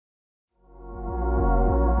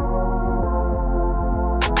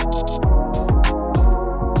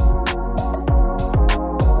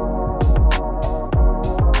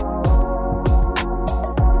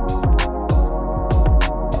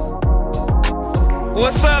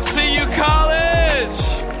What's up, CU College?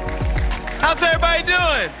 How's everybody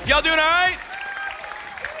doing? Y'all doing all right?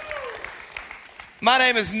 My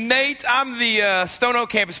name is Nate. I'm the Stone Oak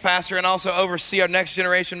campus pastor and also oversee our Next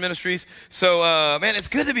Generation Ministries. So, man, it's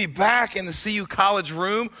good to be back in the CU College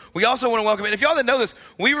room. We also want to welcome, and if y'all didn't know this,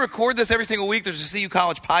 we record this every single week. There's a CU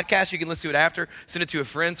College podcast. You can listen to it after, send it to a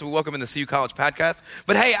friend. So we welcome in the CU College podcast.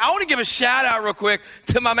 But hey, I want to give a shout out real quick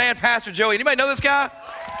to my man, Pastor Joey. Anybody know this guy?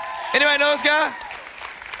 Anybody know this guy?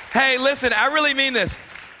 Hey, listen, I really mean this.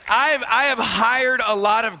 I have hired a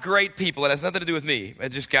lot of great people. It has nothing to do with me. I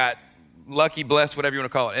just got lucky, blessed, whatever you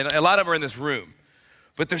want to call it. And a lot of them are in this room.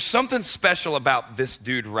 But there's something special about this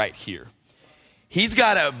dude right here. He's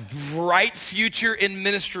got a bright future in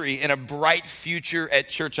ministry and a bright future at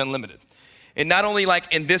Church Unlimited. And not only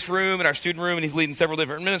like in this room, in our student room, and he's leading several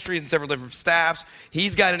different ministries and several different staffs.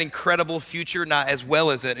 He's got an incredible future, not as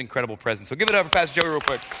well as an incredible present. So give it up for Pastor Joey real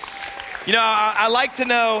quick. You know, I like to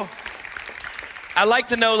know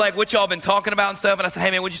like what y'all been talking about and stuff. And I said,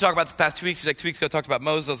 hey man, what'd you talk about the past 2 weeks? He's like, 2 weeks ago I talked about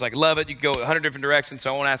Moses. I was like, love it. You can go 100 different directions.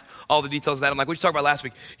 So I won't ask all the details of that. I'm like, what'd you talk about last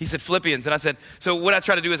week? He said Philippians. And I said, so what I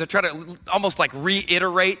try to do is I try to almost like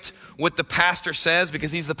reiterate what the pastor says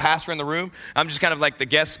because he's the pastor in the room. I'm just kind of like the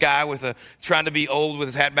guest guy trying to be old with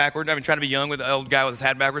his hat backward. I mean, trying to be young with the old guy with his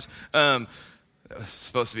hat backwards. That was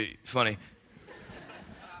supposed to be funny.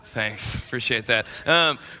 Thanks, appreciate that.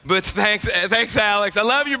 But thanks, Alex. I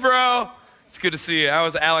love you, bro. It's good to see you. I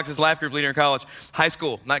was Alex's life group leader in college, high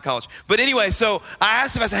school, not college. But anyway, so I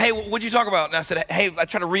asked him, I said, hey, what'd you talk about? And I said, hey, I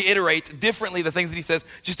try to reiterate differently the things that he says,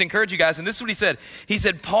 just to encourage you guys. And this is what he said. He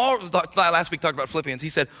said, Paul, last week talked about Philippians. He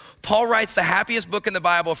said, Paul writes the happiest book in the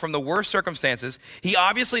Bible from the worst circumstances. He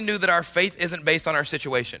obviously knew that our faith isn't based on our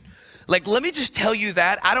situation. Like, let me just tell you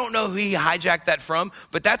that. I don't know who he hijacked that from,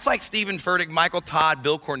 but that's like Stephen Furtick, Michael Todd,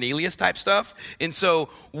 Bill Cornelius type stuff. And so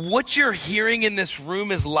what you're hearing in this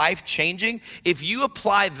room is life-changing. If you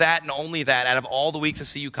apply that and only that out of all the weeks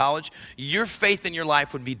of CU College, your faith in your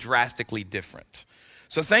life would be drastically different.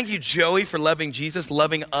 So thank you, Joey, for loving Jesus,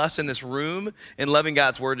 loving us in this room, and loving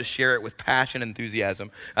God's word to share it with passion and enthusiasm.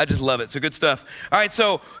 I just love it. So good stuff. All right,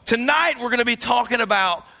 so tonight we're going to be talking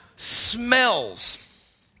about smells.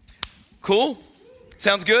 Cool?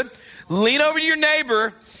 Sounds good? Lean over to your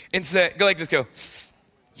neighbor and say, go like this, go,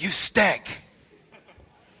 you stink.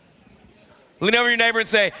 Lean over to your neighbor and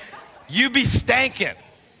say, you be stankin'.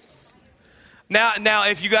 Now,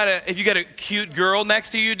 if you got a cute girl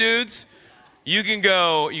next to you, dudes, you can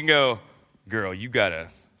go, girl, you got a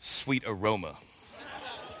sweet aroma.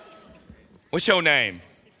 What's your name?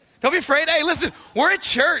 Don't be afraid. Hey, listen, we're at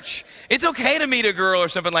church. It's okay to meet a girl or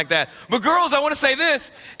something like that. But girls, I want to say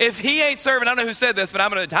this. If he ain't serving, I don't know who said this, but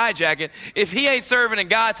I'm going to hijack it. If he ain't serving in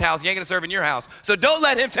God's house, he ain't going to serve in your house. So don't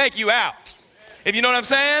let him take you out. If you know what I'm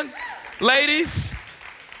saying? Ladies.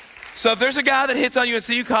 So if there's a guy that hits on you at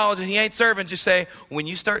CU College and he ain't serving, just say, when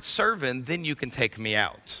you start serving, then you can take me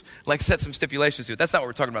out. Like set some stipulations to it. That's not what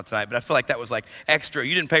we're talking about tonight, but I feel like that was like extra.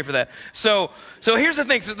 You didn't pay for that. So here's the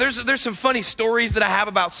thing. So there's some funny stories that I have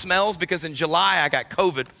about smells because in July I got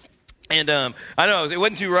COVID. And I know it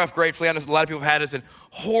wasn't too rough, gratefully. I know a lot of people have had it. It's been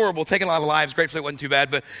horrible, taking a lot of lives. Gratefully, it wasn't too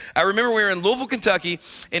bad. But I remember we were in Louisville, Kentucky,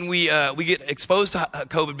 and we get exposed to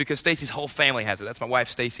COVID because Stacy's whole family has it. That's my wife,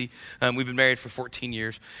 Stacy. We've been married for 14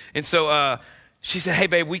 years. And so she said, hey,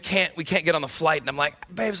 babe, we can't get on the flight. And I'm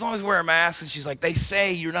like, babe, as long as we wear a mask. And she's like, they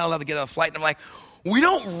say you're not allowed to get on a flight. And I'm like, we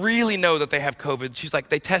don't really know that they have COVID. She's like,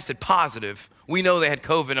 they tested positive. We know they had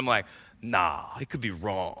COVID. And I'm like, nah, it could be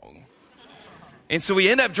wrong. And so we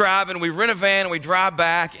end up driving, we rent a van, and we drive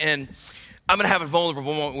back, and I'm going to have a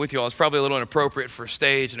vulnerable moment with you all. It's probably a little inappropriate for a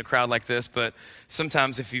stage and a crowd like this, but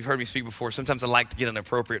sometimes, if you've heard me speak before, sometimes I like to get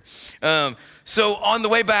inappropriate. So on the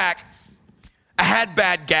way back, I had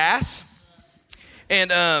bad gas,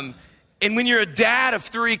 and when you're a dad of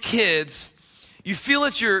 3 kids, you feel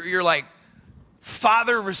it's your like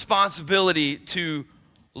father responsibility to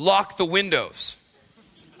lock the windows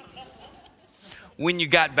when you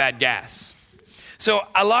got bad gas. So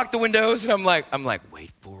I locked the windows and I'm like,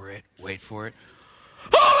 wait for it. Oh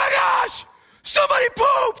my gosh, somebody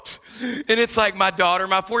pooped. And it's like my daughter,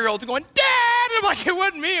 my 4-year-old's going, Dad. And I'm like, it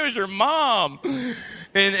wasn't me, it was your mom.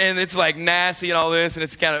 And it's like nasty and all this, and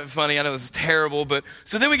it's kind of funny. I know this is terrible, but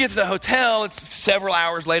so then we get to the hotel. It's several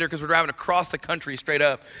hours later because we're driving across the country straight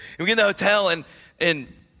up. And we get in the hotel and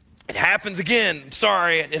it happens again. I'm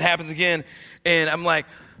sorry, it happens again. And I'm like,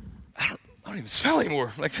 I don't even smell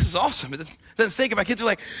anymore. Like, this is awesome. It doesn't stink. And my kids are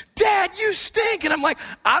like, Dad, you stink. And I'm like,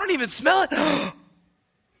 I don't even smell it.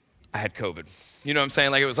 I had COVID. You know what I'm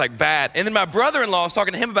saying? Like, it was like bad. And then my brother-in-law, I was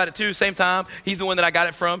talking to him about it too, same time. He's the one that I got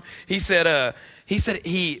it from. He said, he said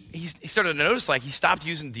he started to notice like he stopped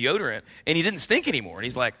using deodorant and he didn't stink anymore. And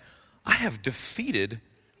he's like, I have defeated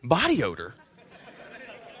body odor.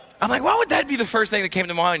 I'm like, why would that be the first thing that came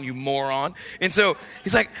to mind, you moron? And so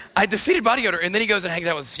he's like, I defeated body odor. And then he goes and hangs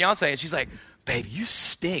out with his fiance and she's like, babe, you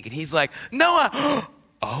stink. And he's like, no,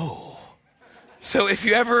 oh. So if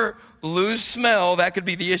you ever lose smell, that could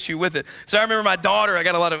be the issue with it. So I remember my daughter, I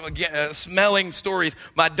got a lot of smelling stories.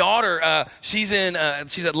 My daughter, she's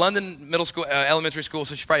at London Middle School, elementary school,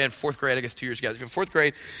 so she's probably in fourth grade, I guess 2 years ago. She's in fourth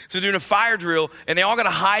grade. So they're doing a fire drill, and they all got to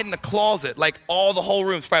hide in the closet, like the whole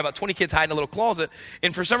room. It's probably about 20 kids hiding in a little closet.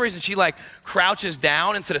 And for some reason, she like crouches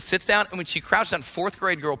down instead of sits down. And when she crouched down, fourth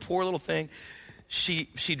grade girl, poor little thing, she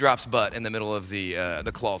drops butt in the middle of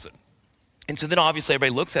the closet. And so then obviously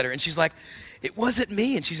everybody looks at her, and she's like, it wasn't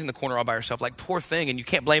me. And she's in the corner all by herself, like, poor thing. And you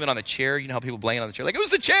can't blame it on the chair. You know how people blame it on the chair. Like, it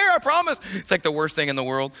was the chair, I promise. It's like the worst thing in the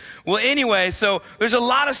world. Well, anyway, so there's a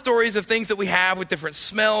lot of stories of things that we have with different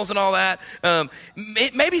smells and all that.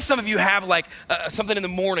 Maybe some of you have, like, something in the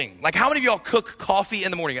morning. Like, how many of y'all cook coffee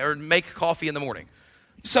in the morning or make coffee in the morning?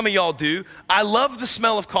 Some of y'all do. I love the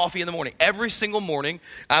smell of coffee in the morning. Every single morning,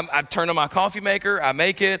 I turn on my coffee maker, I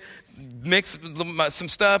make it, mix some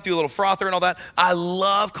stuff, do a little frother and all that. I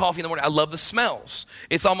love coffee in the morning. I love the smells.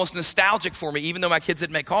 It's almost nostalgic for me, even though my kids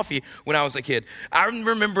didn't make coffee when I was a kid. I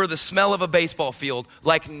remember the smell of a baseball field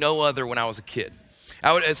like no other when I was a kid.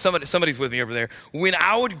 Somebody's with me over there. When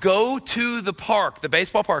I would go to the park, the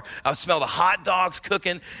baseball park, I would smell the hot dogs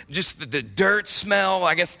cooking, just the dirt smell,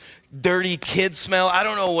 I guess dirty kid smell. I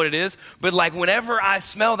don't know what it is, but like whenever I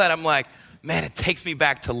smell that, I'm like, man, it takes me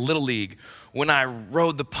back to Little League when I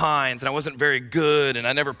rode the pines and I wasn't very good and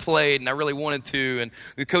I never played and I really wanted to, and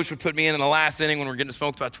the coach would put me in the last inning when we were getting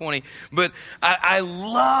smoked by 20. But I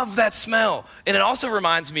love that smell. And it also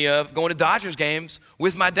reminds me of going to Dodgers games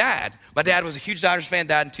with my dad. My dad was a huge Dodgers fan,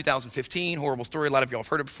 died in 2015. Horrible story. A lot of y'all have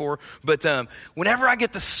heard it before. But whenever I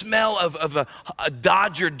get the smell of a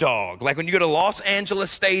Dodger dog, like when you go to Los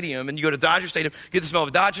Angeles Stadium and you go to Dodger Stadium, you get the smell of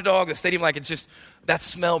a Dodger dog, the stadium, like it's just, that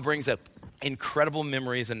smell brings up incredible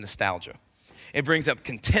memories and nostalgia. It brings up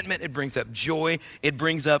contentment. It brings up joy. It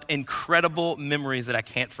brings up incredible memories that I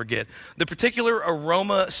can't forget. The particular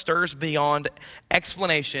aroma stirs beyond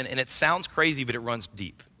explanation, and it sounds crazy, but it runs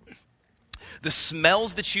deep. The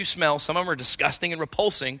smells that you smell, some of them are disgusting and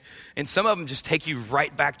repulsing, and some of them just take you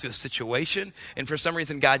right back to a situation. And for some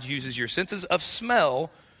reason, God uses your senses of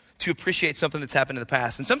smell to appreciate something that's happened in the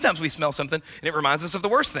past. And sometimes we smell something, and it reminds us of the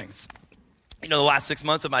worst things. You know, the last 6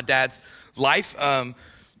 months of my dad's life,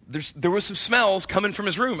 there was some smells coming from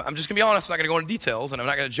his room. I'm just going to be honest. I'm not going to go into details, and I'm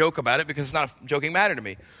not going to joke about it because it's not a joking matter to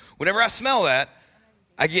me. Whenever I smell that,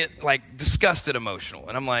 I get like disgusted emotional.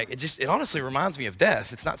 And I'm like, it honestly reminds me of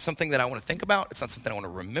death. It's not something that I want to think about. It's not something I want to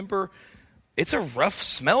remember. It's a rough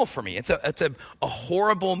smell for me. It's a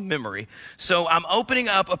horrible memory. So I'm opening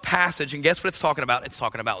up a passage, and guess what it's talking about? It's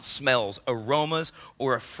talking about smells, aromas,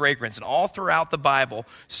 or a fragrance. And all throughout the Bible,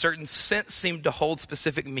 certain scents seem to hold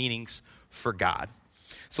specific meanings for God.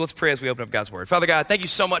 So let's pray as we open up God's word. Father God, thank you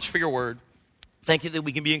so much for your word. Thank you that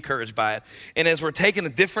we can be encouraged by it. And as we're taking a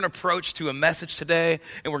different approach to a message today,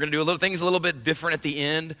 and we're going to do things a little bit different at the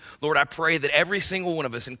end, Lord, I pray that every single one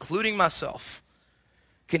of us, including myself,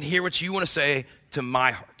 can hear what you want to say to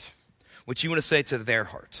my heart, what you want to say to their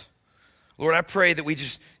heart. Lord, I pray that we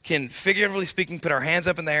just can, figuratively speaking, put our hands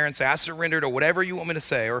up in the air and say, I surrender to whatever you want me to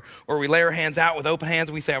say. Or we lay our hands out with open hands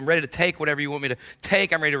and we say, I'm ready to take whatever you want me to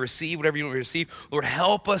take. I'm ready to receive whatever you want me to receive. Lord,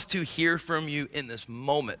 help us to hear from you in this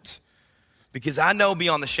moment. Because I know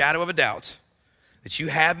beyond the shadow of a doubt that you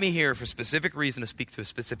have me here for a specific reason to speak to a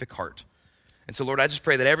specific heart. And so, Lord, I just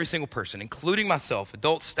pray that every single person, including myself,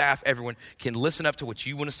 adults, staff, everyone, can listen up to what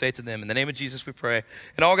you want to say to them. In the name of Jesus, we pray.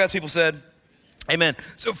 And all God's people said, amen.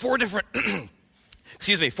 So 4 different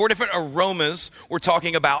aromas we're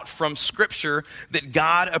talking about from Scripture that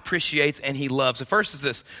God appreciates and he loves. The first is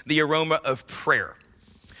this, the aroma of prayer.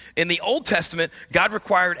 In the Old Testament, God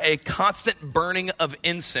required a constant burning of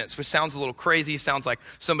incense, which sounds a little crazy. It sounds like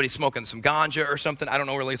somebody smoking some ganja or something. I don't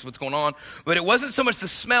know really what's going on. But it wasn't so much the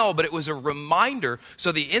smell, but it was a reminder.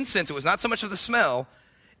 So the incense, it was not so much of the smell.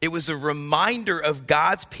 It was a reminder of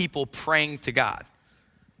God's people praying to God.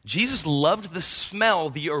 Jesus loved the smell,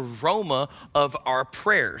 the aroma of our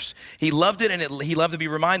prayers. He loved it, and he loved to be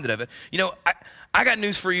reminded of it. You know, I got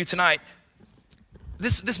news for you tonight.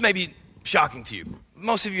 This may be shocking to you.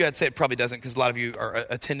 Most of you, I'd say it probably doesn't, because a lot of you are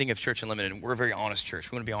attending of Church Unlimited, and we're a very honest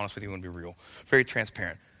church. We want to be honest with you. We want to be real, very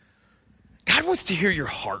transparent. God wants to hear your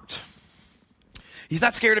heart. He's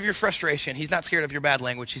not scared of your frustration. He's not scared of your bad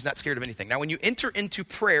language. He's not scared of anything. Now, when you enter into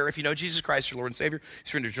prayer, if you know Jesus Christ, your Lord and Savior, you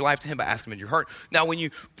surrendered your life to him by asking him in your heart. Now, when you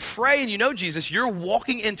pray and you know Jesus, you're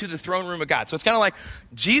walking into the throne room of God. So it's kind of like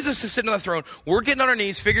Jesus is sitting on the throne. We're getting on our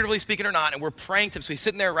knees, figuratively speaking or not, and we're praying to him. So he's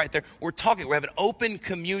sitting there right there. We're talking. We're having open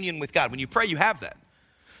communion with God. When you pray, you have that.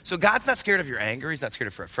 So God's not scared of your anger. He's not scared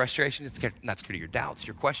of your frustration. He's not scared of your doubts,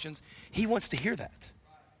 your questions. He wants to hear that.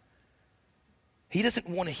 He doesn't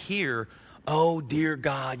want to hear, oh, dear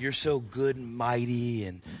God, you're so good and mighty.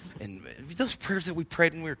 And those prayers that we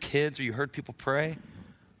prayed when we were kids or you heard people pray,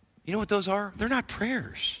 you know what those are? They're not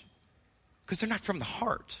prayers because they're not from the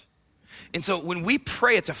heart. And so when we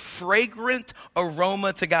pray, it's a fragrant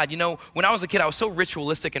aroma to God. You know, when I was a kid, I was so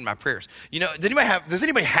ritualistic in my prayers. You know, does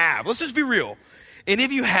anybody have, let's just be real. Any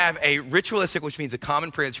of you have a ritualistic, which means a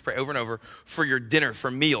common prayer that you pray over and over for your dinner,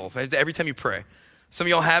 for meal, every time you pray? Some of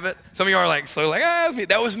y'all have it. Some of y'all are like,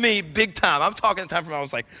 that was me, big time. I'm talking the time from I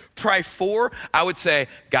was like, pray for, I would say,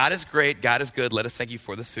 God is great, God is good, let us thank you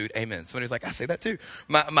for this food, amen. Somebody was like, I say that too.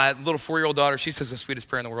 My little 4-year-old daughter, she says the sweetest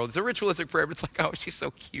prayer in the world. It's a ritualistic prayer, but it's like, oh, she's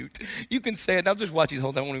so cute. You can say it, and I'll just watch you the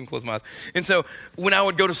whole time, I won't even close my eyes. And so when I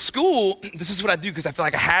would go to school, this is what I do because I feel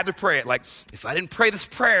like I had to pray it. Like, if I didn't pray this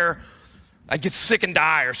prayer, I'd get sick and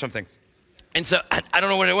die or something. And so I don't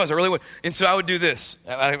know what it was. I really would. And so I would do this.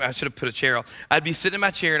 I should have put a chair on. I'd be sitting in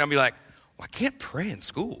my chair and I'd be like, well, I can't pray in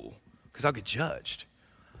school because I'll get judged.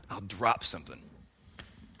 I'll drop something.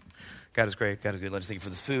 God is great. God is good. Let us thank you for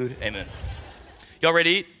this food. Amen. Y'all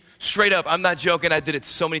ready to eat? Straight up, I'm not joking. I did it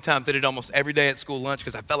so many times. Did it almost every day at school lunch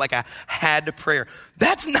because I felt like I had to pray.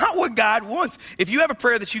 That's not what God wants. If you have a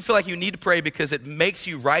prayer that you feel like you need to pray because it makes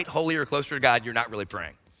you right, holier, or closer to God, you're not really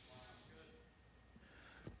praying.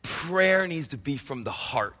 Prayer needs to be from the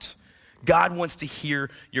heart. God wants to hear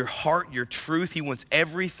your heart, your truth. He wants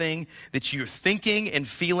everything that you're thinking and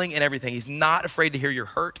feeling and everything. He's not afraid to hear your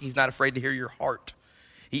hurt. He's not afraid to hear your heart.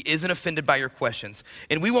 He isn't offended by your questions.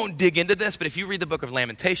 And we won't dig into this, but if you read the book of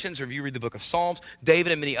Lamentations or if you read the book of Psalms,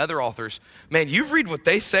 David and many other authors, man, you read what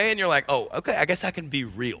they say and you're like, oh, okay, I guess I can be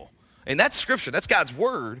real. And that's scripture. That's God's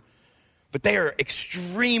word. But they are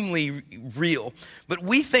extremely real. But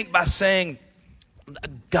we think by saying,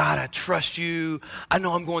 God, I trust you. I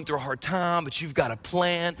know I'm going through a hard time, but you've got a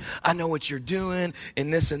plan. I know what you're doing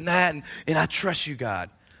and this and that, and I trust you, God.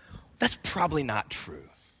 That's probably not true.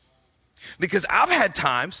 Because I've had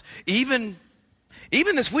times, even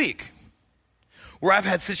this week, where I've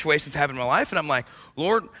had situations happen in my life, and I'm like,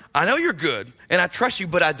 Lord, I know you're good, and I trust you,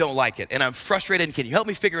 but I don't like it, and I'm frustrated, and can you help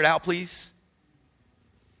me figure it out, please?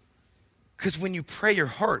 Because when you pray your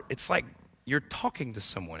heart, it's like, you're talking to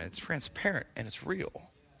someone. It's transparent and it's real.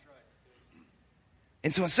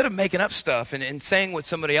 And so instead of making up stuff and saying what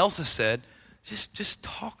somebody else has said, just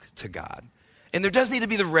talk to God. And there does need to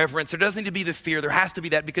be the reverence. There does need to be the fear. There has to be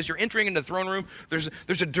that because you're entering into the throne room. There's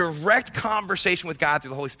a direct conversation with God through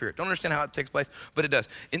the Holy Spirit. Don't understand how it takes place, but it does.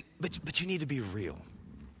 But you need to be real.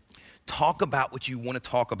 Talk about what you want to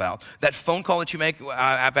talk about. That phone call that you make,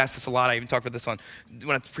 I've asked this a lot. I even talked about this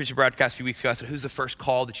when I preached a broadcast a few weeks ago. I said, who's the first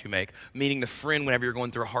call that you make? Meaning the friend whenever you're going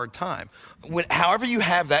through a hard time. However you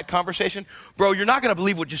have that conversation, bro, you're not going to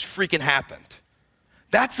believe what just freaking happened.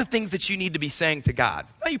 That's the things that you need to be saying to God.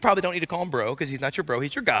 Well, you probably don't need to call him bro because he's not your bro.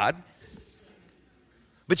 He's your God.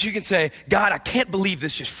 But you can say, God, I can't believe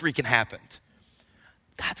this just freaking happened.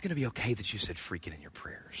 God's going to be okay that you said freaking in your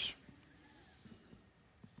prayers.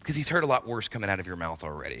 Because he's heard a lot worse coming out of your mouth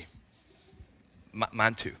already.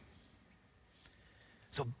 Mine too.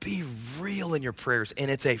 So be real in your prayers, and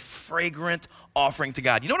it's a fragrant offering to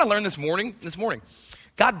God. You know what I learned this morning?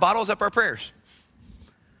 God bottles up our prayers.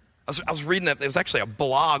 I was reading it. It was actually a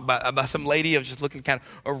blog by some lady. I was just looking kind of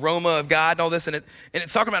aroma of God and all this, and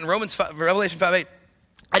it's talking about in Revelation 5:8.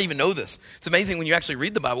 I didn't even know this. It's amazing when you actually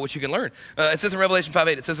read the Bible, what you can learn. It says in Revelation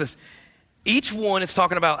 5:8, it says this. Each one it's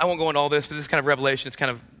talking about, I won't go into all this, but this is kind of revelation. It's kind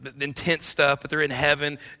of intense stuff, but they're in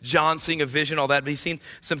heaven. John's seeing a vision, all that. But he's seen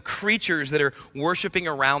some creatures that are worshiping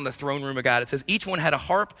around the throne room of God. It says each one had a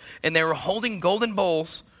harp, and they were holding golden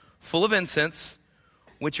bowls full of incense,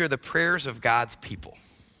 which are the prayers of God's people.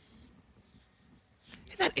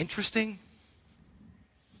 Isn't that interesting?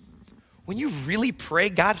 When you really pray,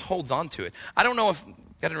 God holds on to it. I don't know if, I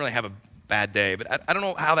didn't really have a bad day, but I don't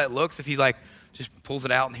know how that looks if he just pulls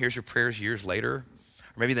it out and hears your prayers years later, or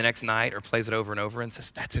maybe the next night, or plays it over and over and says,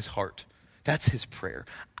 that's his heart. That's his prayer.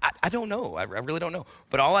 I don't know. I really don't know.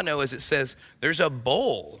 But all I know is it says there's a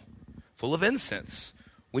bowl full of incense,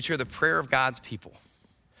 which are the prayer of God's people.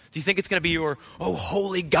 Do you think it's going to be your, oh,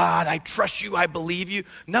 holy God, I trust you, I believe you?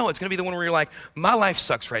 No, it's going to be the one where you're like, my life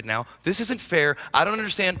sucks right now. This isn't fair. I don't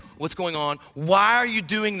understand what's going on. Why are you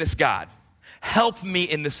doing this, God? help me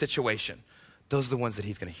in this situation. Those are the ones that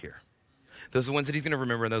he's going to hear. Those are the ones that he's going to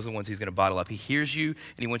remember, and those are the ones he's going to bottle up. He hears you,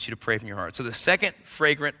 and he wants you to pray from your heart. So the second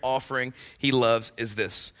fragrant offering he loves is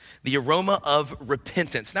this, the aroma of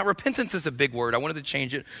repentance. Now, repentance is a big word. I wanted to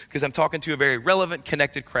change it because I'm talking to a very relevant,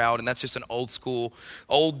 connected crowd, and that's just an old school,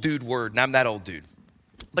 old dude word, and I'm that old dude.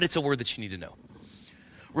 But it's a word that you need to know.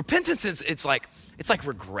 Repentance is, it's like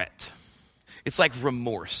regret. It's like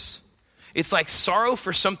remorse. It's like sorrow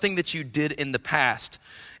for something that you did in the past.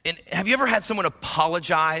 And have you ever had someone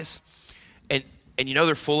apologize and you know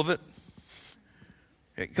they're full of it?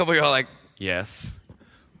 A couple of y'all are like, yes,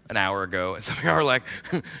 an hour ago. And some of y'all are like,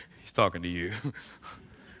 he's talking to you. Have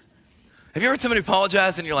you ever heard somebody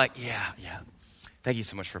apologize and you're like, yeah, thank you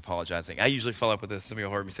so much for apologizing. I usually follow up with this. Some of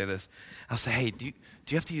y'all heard me say this. I'll say, hey, do you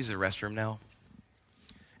have to use the restroom now?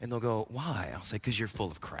 And they'll go, why? I'll say, because you're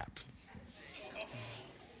full of crap.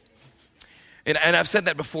 And I've said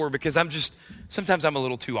that before because sometimes I'm a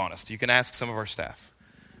little too honest. You can ask some of our staff.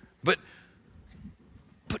 But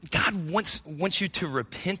God wants you to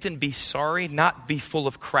repent and be sorry, not be full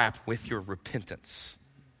of crap with your repentance.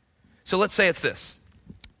 So let's say it's this.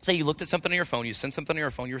 Say you looked at something on your phone, you sent something on your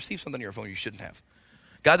phone, you received something on your phone you shouldn't have.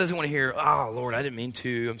 God doesn't want to hear, oh, Lord, I didn't mean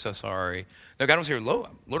to, I'm so sorry. No, God wants to hear,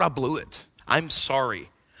 Lord, I blew it. I'm sorry.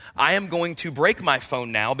 I am going to break my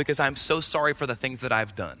phone now because I'm so sorry for the things that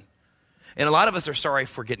I've done. And a lot of us are sorry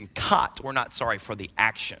for getting caught. We're not sorry for the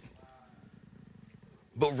action.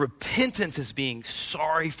 But repentance is being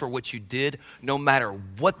sorry for what you did, no matter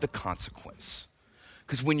what the consequence.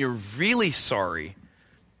 Because when you're really sorry,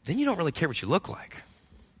 then you don't really care what you look like.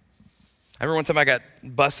 I remember one time I got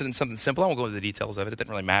busted in something simple. I won't go into the details of it. It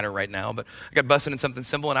doesn't really matter right now. But I got busted in something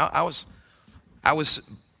simple, and I was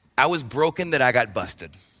broken that I got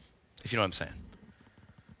busted, if you know what I'm saying.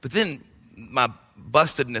 But then my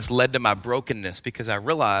bustedness led to my brokenness because I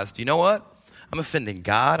realized, you know what? I'm offending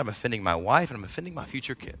God, I'm offending my wife, and I'm offending my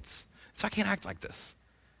future kids. So I can't act like this.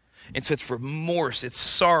 And so it's remorse, it's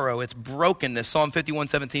sorrow, it's brokenness. Psalm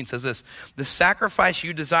 51:17 says this, the sacrifice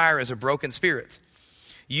you desire is a broken spirit.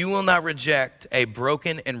 You will not reject a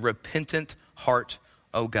broken and repentant heart,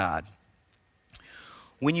 O God.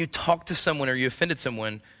 When you talk to someone or you offended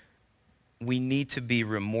someone, we need to be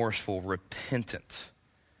remorseful, repentant.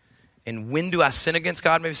 And when do I sin against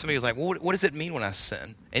God? Maybe somebody was like, well, what does it mean when I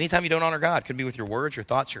sin? Anytime you don't honor God, it could be with your words, your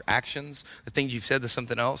thoughts, your actions, the things you've said to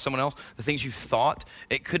someone else, the things you've thought.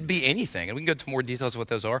 It could be anything. And we can go into more details of what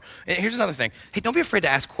those are. And here's another thing. Hey, don't be afraid to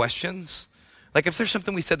ask questions. Like if there's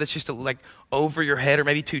something we said that's just like over your head or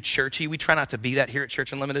maybe too churchy, we try not to be that here at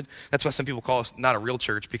Church Unlimited. That's why some people call us not a real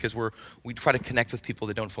church, because we try to connect with people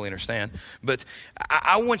that don't fully understand. But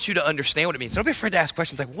I want you to understand what it means. Don't be afraid to ask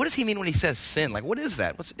questions like, what does he mean when he says sin? Like, what is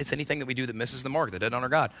that? It's anything that we do that misses the mark, that doesn't honor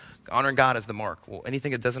God. Honoring God is the mark. Well,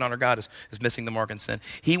 anything that doesn't honor God is missing the mark in sin.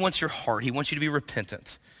 He wants your heart. He wants you to be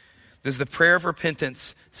repentant. Does the prayer of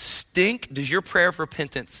repentance stink? Does your prayer of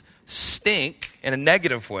repentance stink in a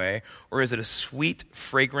negative way, or is it a sweet,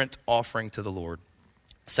 fragrant offering to the Lord?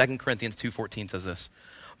 2 Corinthians 2:14 says this,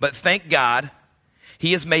 but thank God,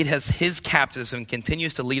 he has made us his captives and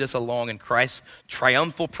continues to lead us along in Christ's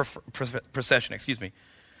triumphal procession.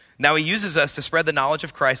 Now he uses us to spread the knowledge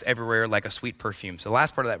of Christ everywhere like a sweet perfume. So the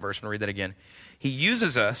last part of that verse, I'm going to read that again. He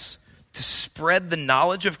uses us to spread the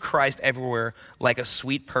knowledge of Christ everywhere like a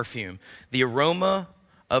sweet perfume. The aroma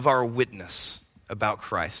of our witness about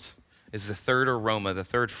Christ is the third aroma, the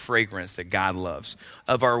third fragrance that God loves.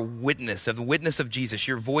 Of our witness, of the witness of Jesus.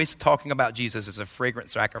 Your voice talking about Jesus is a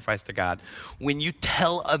fragrant sacrifice to God. When you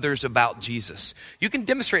tell others about Jesus, you can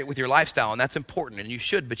demonstrate it with your lifestyle, and that's important, and you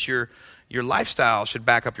should, but your lifestyle should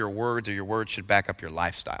back up your words, or your words should back up your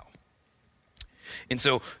lifestyle. And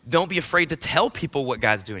so don't be afraid to tell people what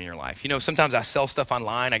God's doing in your life. You know, sometimes I sell stuff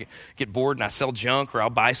online. I get bored and I sell junk, or I'll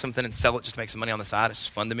buy something and sell it just to make some money on the side. It's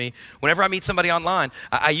just fun to me. Whenever I meet somebody online,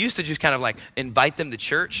 I used to just kind of like invite them to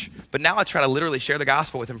church, but now I try to literally share the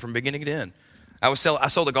gospel with them from beginning to end. I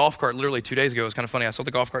sold a golf cart literally 2 days ago. It was kind of funny. I sold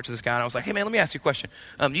the golf cart to this guy, and I was like, hey, man, let me ask you a question.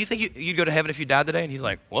 Do you think you'd go to heaven if you died today? And he's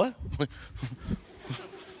like, what?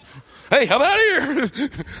 Hey, how about here?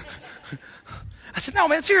 I said, no,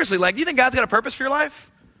 man, seriously, like, do you think God's got a purpose for your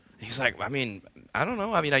life? And he's like, I mean, I don't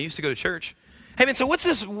know. I mean, I used to go to church. Hey, man, so what's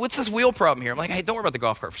this wheel problem here? I'm like, hey, don't worry about the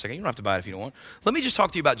golf cart for a second. You don't have to buy it if you don't want. Let me just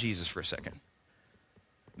talk to you about Jesus for a second.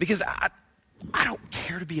 Because I don't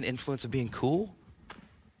care to be an influence of being cool.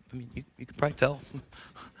 I mean, you can probably tell.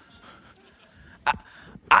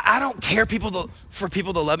 I don't care for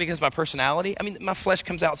people to love me because of my personality. I mean, my flesh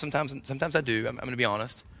comes out sometimes, and sometimes I do. I'm going to be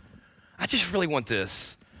honest. I just really want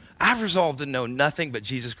this. I've resolved to know nothing but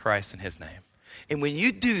Jesus Christ and his name. And when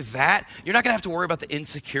you do that, you're not going to have to worry about the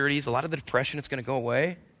insecurities, a lot of the depression, it's going to go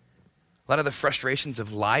away, a lot of the frustrations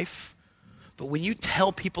of life. But when you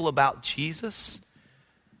tell people about Jesus,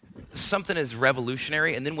 something is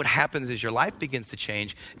revolutionary, and then what happens is your life begins to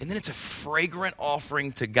change, and then it's a fragrant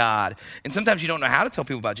offering to God. And sometimes you don't know how to tell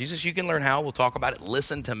people about Jesus. You can learn how. We'll talk about it,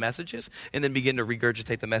 listen to messages, and then begin to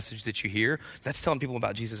regurgitate the message that you hear. That's telling people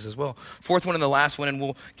about Jesus as well. Fourth one and the last one, and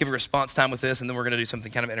we'll give a response time with this, and then we're going to do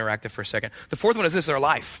something kind of interactive for a second. The fourth one is this: our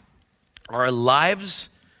life. Our lives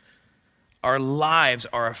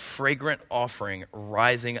are a fragrant offering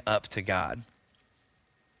rising up to God.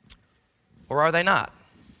 Or are they not?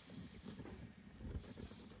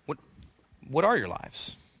 What are your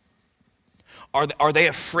lives? Are they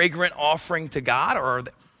a fragrant offering to God, or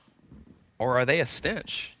are they a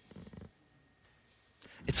stench?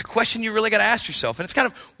 It's a question you really got to ask yourself. And it's kind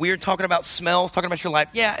of weird talking about smells, talking about your life.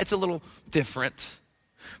 Yeah, it's a little different.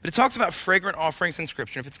 But it talks about fragrant offerings in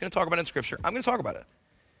Scripture. If it's going to talk about it in Scripture, I'm going to talk about it.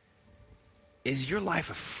 Is your life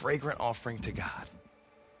a fragrant offering to God?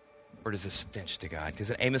 Or does it stench to God?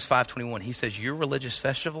 Because in Amos 5:21, he says, your religious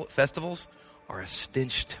festivals are a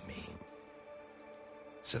stench to me.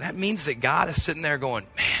 So that means that God is sitting there going,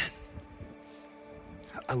 man,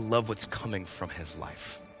 I love what's coming from his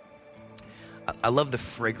life. I love the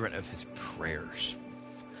fragrance of his prayers.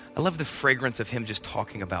 I love the fragrance of him just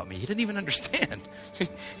talking about me. He didn't even understand.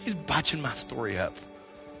 He's botching my story up.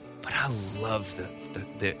 But I love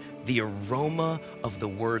the aroma of the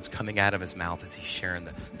words coming out of his mouth as he's sharing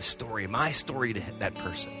the story, my story to that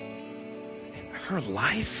person. And her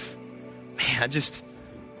life, man,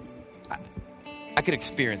 I could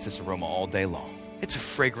experience this aroma all day long. It's a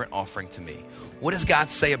fragrant offering to me. What does God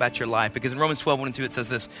say about your life? Because in Romans 12:1-2, it says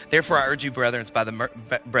this: therefore I urge you, brethren, it's by the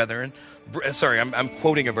brethren. Sorry, I'm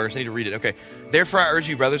quoting a verse. I need to read it. Okay. Therefore I urge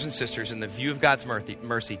you, brothers and sisters, in the view of God's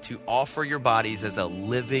mercy, to offer your bodies as a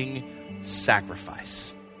living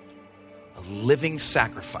sacrifice. A living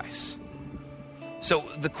sacrifice. So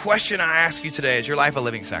the question I ask you today, is your life a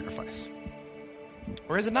living sacrifice?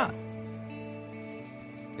 Or is it not?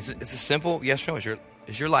 It's a simple yes or no.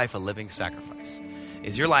 Is your life a living sacrifice?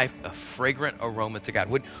 Is your life a fragrant aroma to God?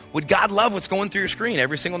 Would God love what's going through your screen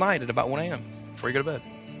every single night at about 1 a.m. before you go to bed?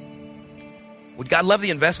 Would God love the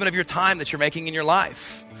investment of your time that you're making in your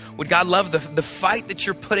life? Would God love the fight that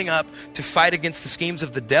you're putting up to fight against the schemes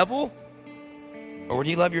of the devil? Or would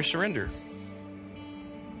he love your surrender?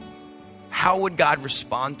 How would God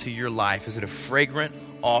respond to your life? Is it a fragrant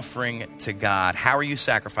offering to God? How are you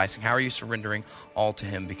sacrificing? How are you surrendering all to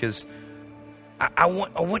him? Because I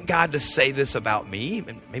want God to say this about me,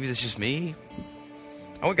 and maybe this is just me.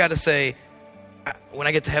 I want God to say, when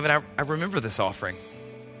I get to heaven, I remember this offering.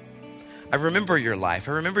 I remember your life.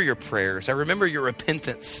 I remember your prayers. I remember your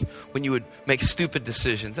repentance when you would make stupid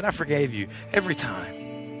decisions, and I forgave you every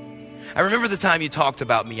time. I remember the time you talked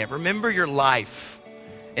about me. I remember your life.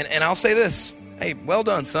 And I'll say this: hey, well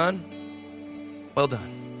done, son. Well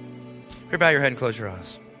done. Here, bow your head and close your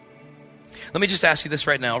eyes. Let me just ask you this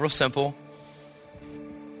right now, real simple.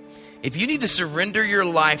 If you need to surrender your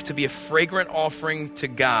life to be a fragrant offering to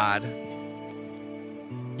God,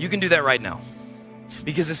 you can do that right now.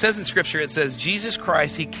 Because it says in Scripture, it says, Jesus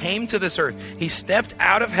Christ, he came to this earth. He stepped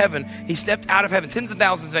out of heaven. He stepped out of heaven. Tens of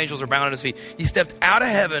thousands of angels are bound at his feet. He stepped out of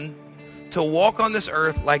heaven to walk on this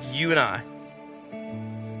earth like you and I.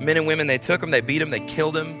 Men and women, they took him, they beat him, they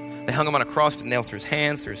killed him. They hung him on a cross with nails through his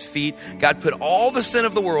hands, through his feet. God put all the sin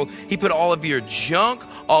of the world. He put all of your junk,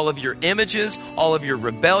 all of your images, all of your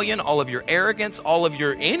rebellion, all of your arrogance, all of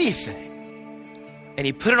your anything. And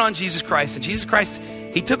he put it on Jesus Christ. And Jesus Christ,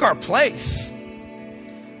 he took our place.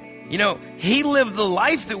 You know, he lived the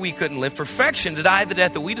life that we couldn't live, perfection, to die the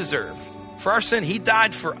death that we deserve. For our sin, he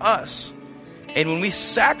died for us. And when we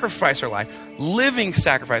sacrifice our life, living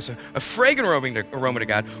sacrifice, a fragrant aroma to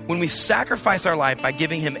God, when we sacrifice our life by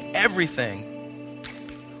giving him everything,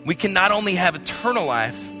 we can not only have eternal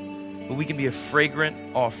life, but we can be a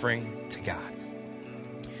fragrant offering to God.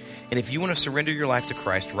 And if you want to surrender your life to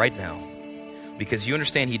Christ right now, because you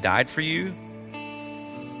understand he died for you,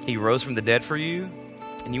 he rose from the dead for you,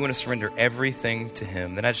 and you want to surrender everything to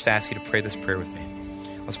him, then I just ask you to pray this prayer with me.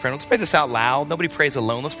 Let's pray. Let's pray this out loud. Nobody prays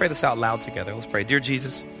alone. Let's pray this out loud together. Let's pray. Dear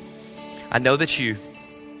Jesus, I know that you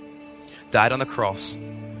died on the cross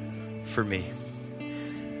for me.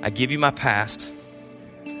 I give you my past.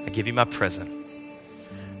 I give you my present.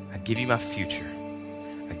 I give you my future.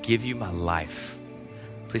 I give you my life.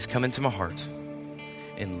 Please come into my heart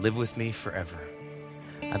and live with me forever.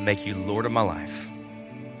 I make you Lord of my life.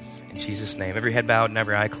 In Jesus' name, every head bowed and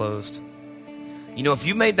every eye closed. You know, if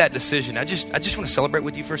you made that decision, I just want to celebrate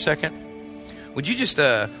with you for a second. would you just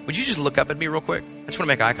look up at me real quick? I just want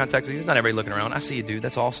to make eye contact with you. There's not everybody looking around. I see you, dude.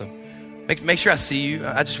 That's awesome. Make sure I see you.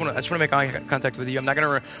 I just want to make eye contact with you. I'm not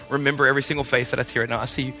going to remember every single face that I see right now. I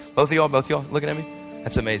see you. Both of y'all looking at me.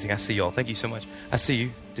 That's amazing. I see y'all. Thank you so much. I see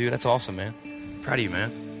you, dude. That's awesome, man. Proud of you,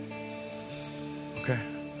 man. Okay.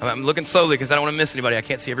 I'm looking slowly because I don't want to miss anybody. I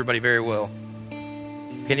can't see everybody very well.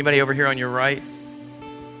 Okay, anybody over here on your right?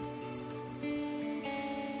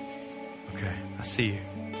 Okay, I see you.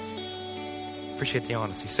 Appreciate the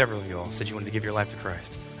honesty. Several of y'all said you wanted to give your life to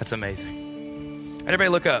Christ. That's amazing. Everybody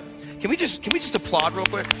look up. Can we just applaud real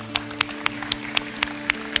quick?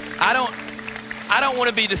 I don't want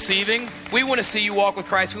to be deceiving. We want to see you walk with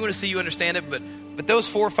Christ. We want to see you understand it. But those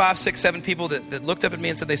 4, 5, 6, 7 people that looked up at me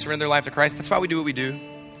and said they surrendered their life to Christ, that's why we do what we do.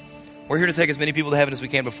 We're here to take as many people to heaven as we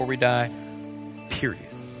can before we die. Period.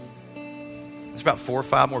 There's about 4 or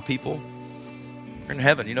 5 more people. You're in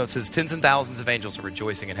heaven. You know, it says tens and thousands of angels are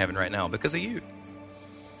rejoicing in heaven right now because of you.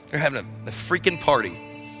 They're having a freaking party.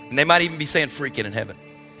 And they might even be saying freaking in heaven.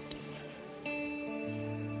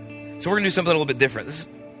 So we're going to do something a little bit different.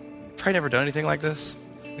 Probably never done anything like this.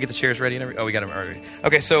 We get the chairs ready and everything. Oh, we got them already.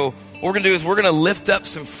 Okay, so what we're going to do is we're going to lift up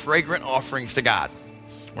some fragrant offerings to God.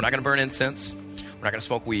 We're not going to burn incense. We're not going to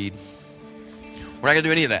smoke weed. We're not going to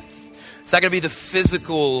do any of that. It's not going to be the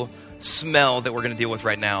physical smell that we're going to deal with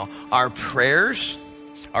right now. Our prayers,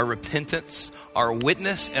 our repentance, our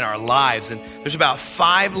witness, and our lives. And there's about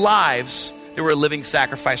 5 lives that were a living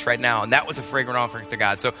sacrifice right now. And that was a fragrant offering to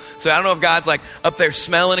God. So I don't know if God's like up there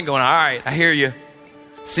smelling and going, all right, I hear you.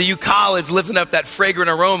 See you college lifting up that fragrant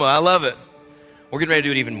aroma. I love it. We're getting ready to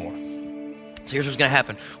do it even more. So here's what's going to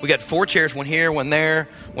happen. We got 4 chairs, one here, one there,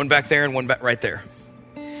 one back there, and one back right there.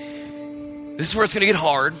 This is where it's going to get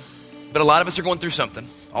hard, but a lot of us are going through something.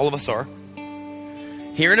 All of us are.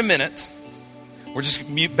 Here in a minute,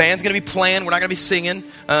 band's going to be playing. We're not going to be singing.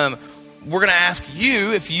 We're going to ask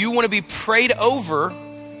you if you want to be prayed over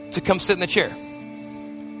to come sit in the chair.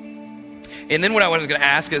 And then what I was going to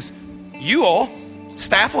ask is, you all,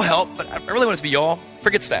 staff will help, but I really want it to be y'all.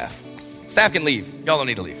 Forget staff. Staff can leave. Y'all don't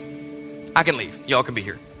need to leave. I can leave. Y'all can be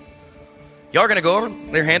here. Y'all are going to go over,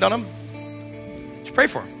 lay your hand on them. Just pray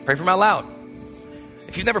for them. Pray for them out loud.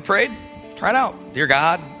 If you've never prayed, try it out. Dear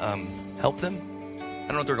God, help them. I don't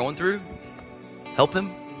know what they're going through. Help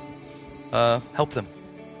them. Help them.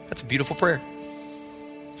 That's a beautiful prayer.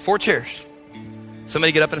 4 chairs.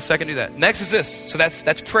 Somebody get up in a second, do that. Next is this. So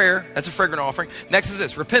that's prayer. That's a fragrant offering. Next is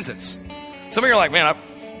this, repentance. Some of you are like, man,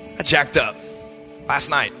 I jacked up last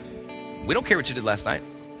night. We don't care what you did last night.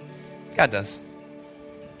 God does.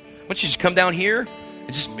 Why don't you just come down here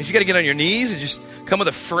and just, if you got to get on your knees and just come with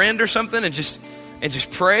a friend or something and just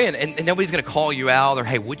pray and nobody's going to call you out or,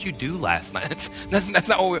 hey, what'd you do last night? That's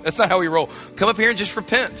not how we roll. Come up here and just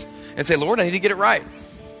repent and say, Lord, I need to get it right.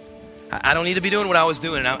 I don't need to be doing what I was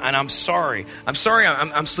doing, and I'm sorry. I'm sorry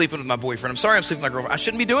I'm sleeping with my boyfriend. I'm sorry I'm sleeping with my girlfriend. I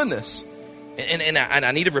shouldn't be doing this. And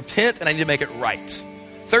I need to repent, and I need to make it right.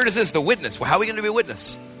 Third is this, the witness. Well, how are we going to be a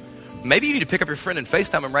witness? Maybe you need to pick up your friend and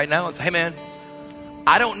FaceTime him right now and say, hey, man,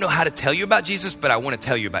 I don't know how to tell you about Jesus, but I want to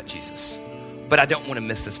tell you about Jesus. But I don't want to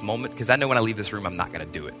miss this moment because I know when I leave this room, I'm not going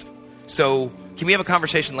to do it. So can we have a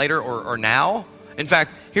conversation later or now? In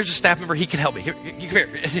fact, here's a staff member. He can help me. Here, you come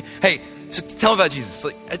here. Hey, so tell him about Jesus.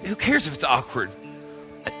 Like, who cares if it's awkward?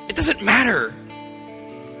 It doesn't matter.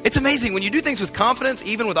 It's amazing. When you do things with confidence,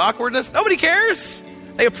 even with awkwardness, nobody cares.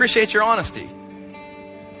 They appreciate your honesty.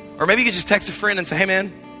 Or maybe you could just text a friend and say, hey,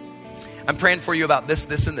 man, I'm praying for you about this,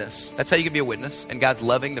 this, and this. That's how you can be a witness. And God's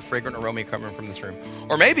loving the fragrant aroma coming from this room.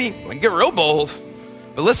 Or maybe we can get real bold.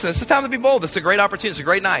 But listen, it's the time to be bold. It's a great opportunity. It's a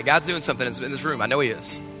great night. God's doing something in this room. I know he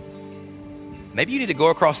is. Maybe you need to go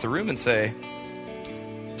across the room and say,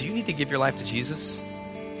 do you need to give your life to Jesus?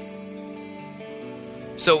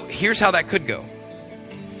 So here's how that could go.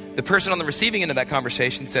 The person on the receiving end of that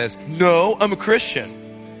conversation says, no, I'm a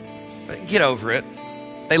Christian. Get over it.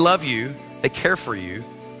 They love you. They care for you.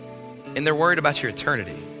 And they're worried about your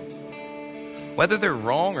eternity. Whether they're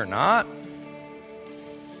wrong or not,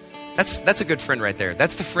 that's a good friend right there.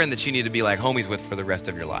 That's the friend that you need to be like homies with for the rest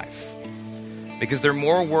of your life. Because they're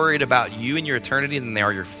more worried about you and your eternity than they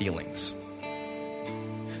are your feelings.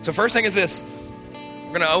 So first thing is this.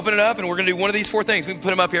 We're going to open it up and we're going to do one of these 4 things. We can put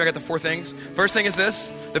them up here. I got the 4 things. First thing is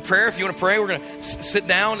this. The prayer. If you want to pray, we're going to sit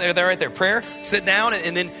down. They're right there. Prayer. Sit down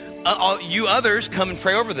and then you others come and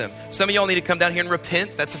pray over them. Some of y'all need to come down here and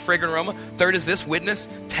repent. That's a fragrant aroma. Third is this, witness,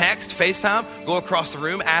 text, FaceTime, go across the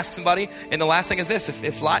room, ask somebody. And the last thing is this, if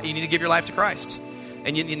you need to give your life to Christ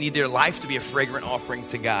and you need their life to be a fragrant offering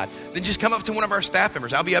to God, then just come up to one of our staff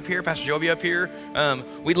members. I'll be up here. Pastor Joe will be up here.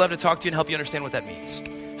 We'd love to talk to you and help you understand what that means.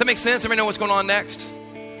 Does that make sense? Everybody know what's going on next?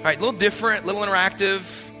 All right, a little different, a little interactive.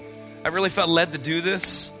 I really felt led to do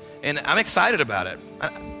this, and I'm excited about it.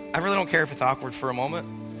 I really don't care if it's awkward for a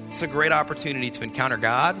moment. It's a great opportunity to encounter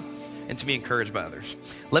God and to be encouraged by others.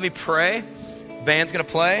 Let me pray. Band's going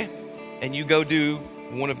to play, and you go do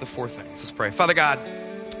one of the four things. Let's pray. Father God,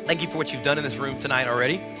 thank you for what you've done in this room tonight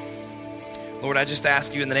already. Lord, I just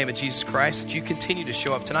ask you in the name of Jesus Christ that you continue to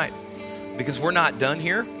show up tonight, because we're not done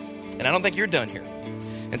here, and I don't think you're done here.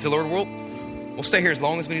 And so, Lord, we'll stay here as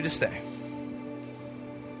long as we need to stay.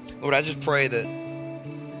 Lord, I just pray that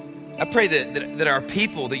our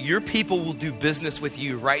people, that your people will do business with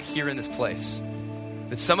you right here in this place.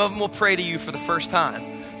 That some of them will pray to you for the first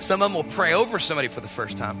time. Some of them will pray over somebody for the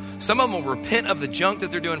first time. Some of them will repent of the junk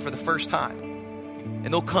that they're doing for the first time.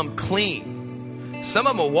 And they'll come clean. Some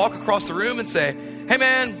of them will walk across the room and say, hey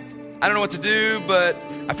man, I don't know what to do, but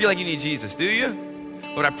I feel like you need Jesus. Do you?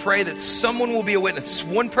 Lord, I pray that someone will be a witness, just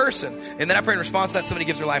one person. And then I pray in response to that, somebody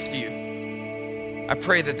gives their life to you. I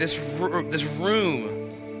pray that this room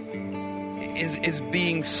is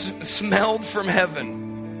being smelled from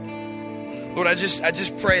heaven. Lord, I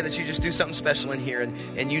just pray that you just do something special in here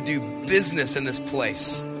and you do business in this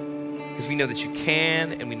place. Because we know that you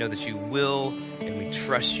can, and we know that you will, and we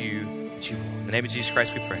trust you that you will. In the name of Jesus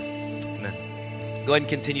Christ we pray. Amen. Go ahead and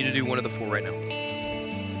continue to do one of the four right now.